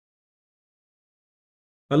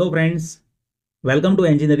Hello friends, welcome to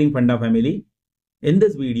Engineering Funda family. In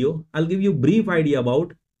this video, I'll give you a brief idea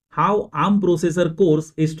about how ARM processor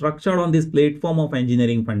course is structured on this platform of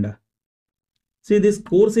Engineering Funda. See, this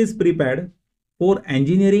course is prepared for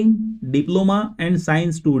engineering, diploma and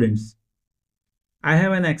science students. I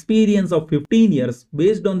have an experience of 15 years.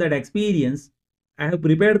 Based on that experience, I have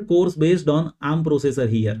prepared course based on ARM processor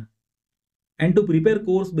here. And to prepare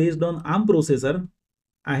course based on ARM processor,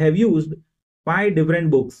 I have used 5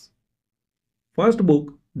 different books. First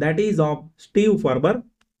book, that is of Steve Farber.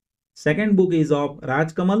 Second book is of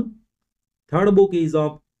Raj Kamal. Third book is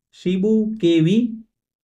of Shibu KV.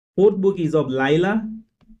 Fourth book is of Laila.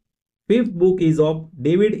 Fifth book is of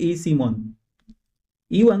David E. Simon.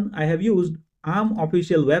 Even I have used ARM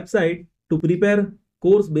official website to prepare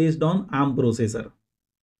course based on ARM processor.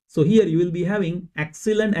 So here you will be having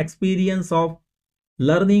excellent experience of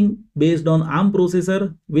learning based on ARM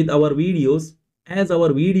processor with our videos, as our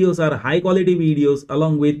videos are high quality videos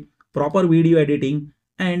along with proper video editing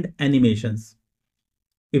and animations.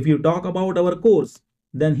 If you talk about our course,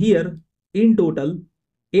 then here in total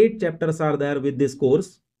 8 chapters are there with this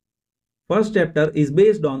course. First chapter is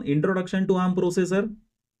based on Introduction to ARM processor.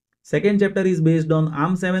 Second chapter is based on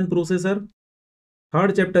ARM7 processor.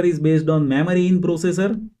 Third chapter is based on Memory in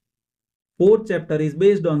processor. Fourth chapter is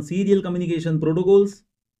based on Serial Communication Protocols.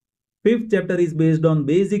 Fifth chapter is based on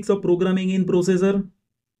Basics of Programming in processor.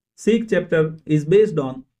 Sixth chapter is based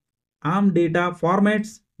on ARM data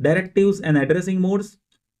formats, directives and addressing modes.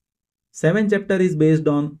 Seventh chapter is based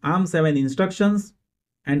on ARM7 instructions.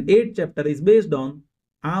 And eighth chapter is based on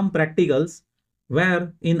ARM practicals,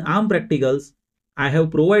 where in ARM practicals I have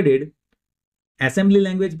provided assembly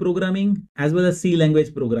language programming as well as C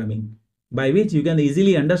language programming, by which you can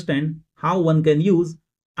easily understand how one can use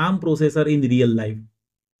ARM processor in real life.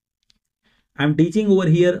 I am teaching over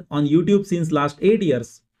here on YouTube since last 8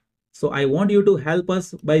 years. So I want you to help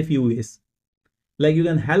us by few ways. Like you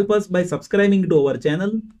can help us by subscribing to our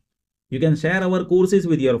channel. You can share our courses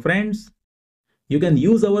with your friends. You can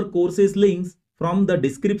use our courses links from the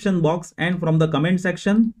description box and from the comment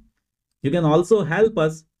section. You can also help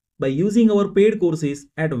us by using our paid courses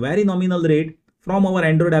at very nominal rate from our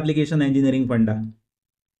Android application Engineering Funda.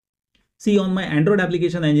 See, on my Android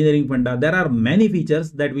application Engineering Funda, there are many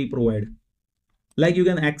features that we provide. Like you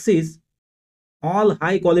can access all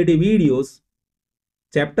high quality videos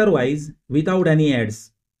chapter wise without any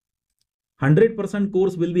ads. 100%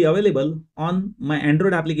 course will be available on my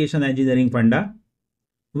Android application Engineering Funda,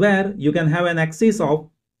 where you can have an access of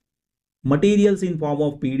materials in form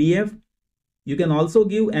of PDF. You can also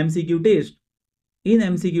give MCQ test. In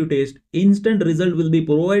MCQ test, instant result will be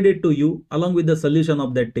provided to you along with the solution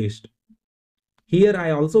of that test. Here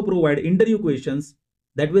I also provide interview questions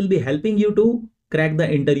that will be helping you to crack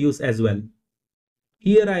the interviews as well.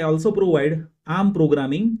 Here I also provide ARM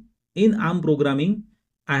programming. In ARM programming,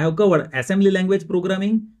 I have covered assembly language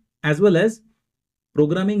programming as well as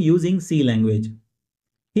programming using C language.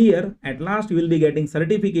 Here at last you will be getting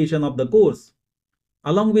certification of the course.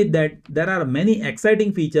 Along with that, there are many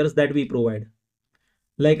exciting features that we provide.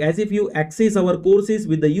 Like as if you access our courses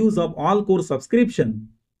with the use of all course subscription,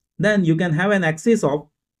 then you can have an access of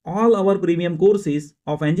all our premium courses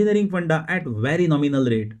of Engineering Funda at very nominal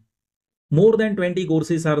rate. More than 20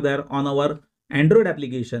 courses are there on our Android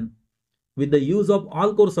application. With the use of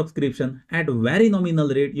all course subscription at very nominal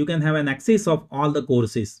rate, you can have an access of all the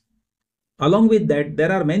courses. Along with that,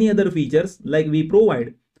 there are many other features, like we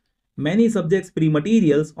provide many subjects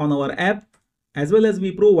pre-materials on our app, as well as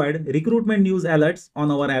we provide recruitment news alerts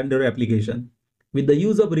on our Android application. With the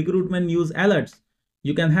use of recruitment news alerts,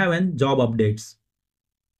 you can have an job updates.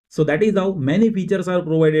 So that is how many features are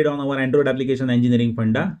provided on our Android application Engineering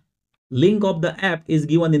Funda. Link of the app is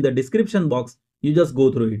given in the description box. You just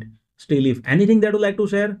go through it. Still, if anything that you like to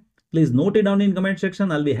share, please note it down in comment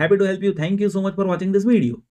section. I'll be happy to help you. Thank you so much for watching this video.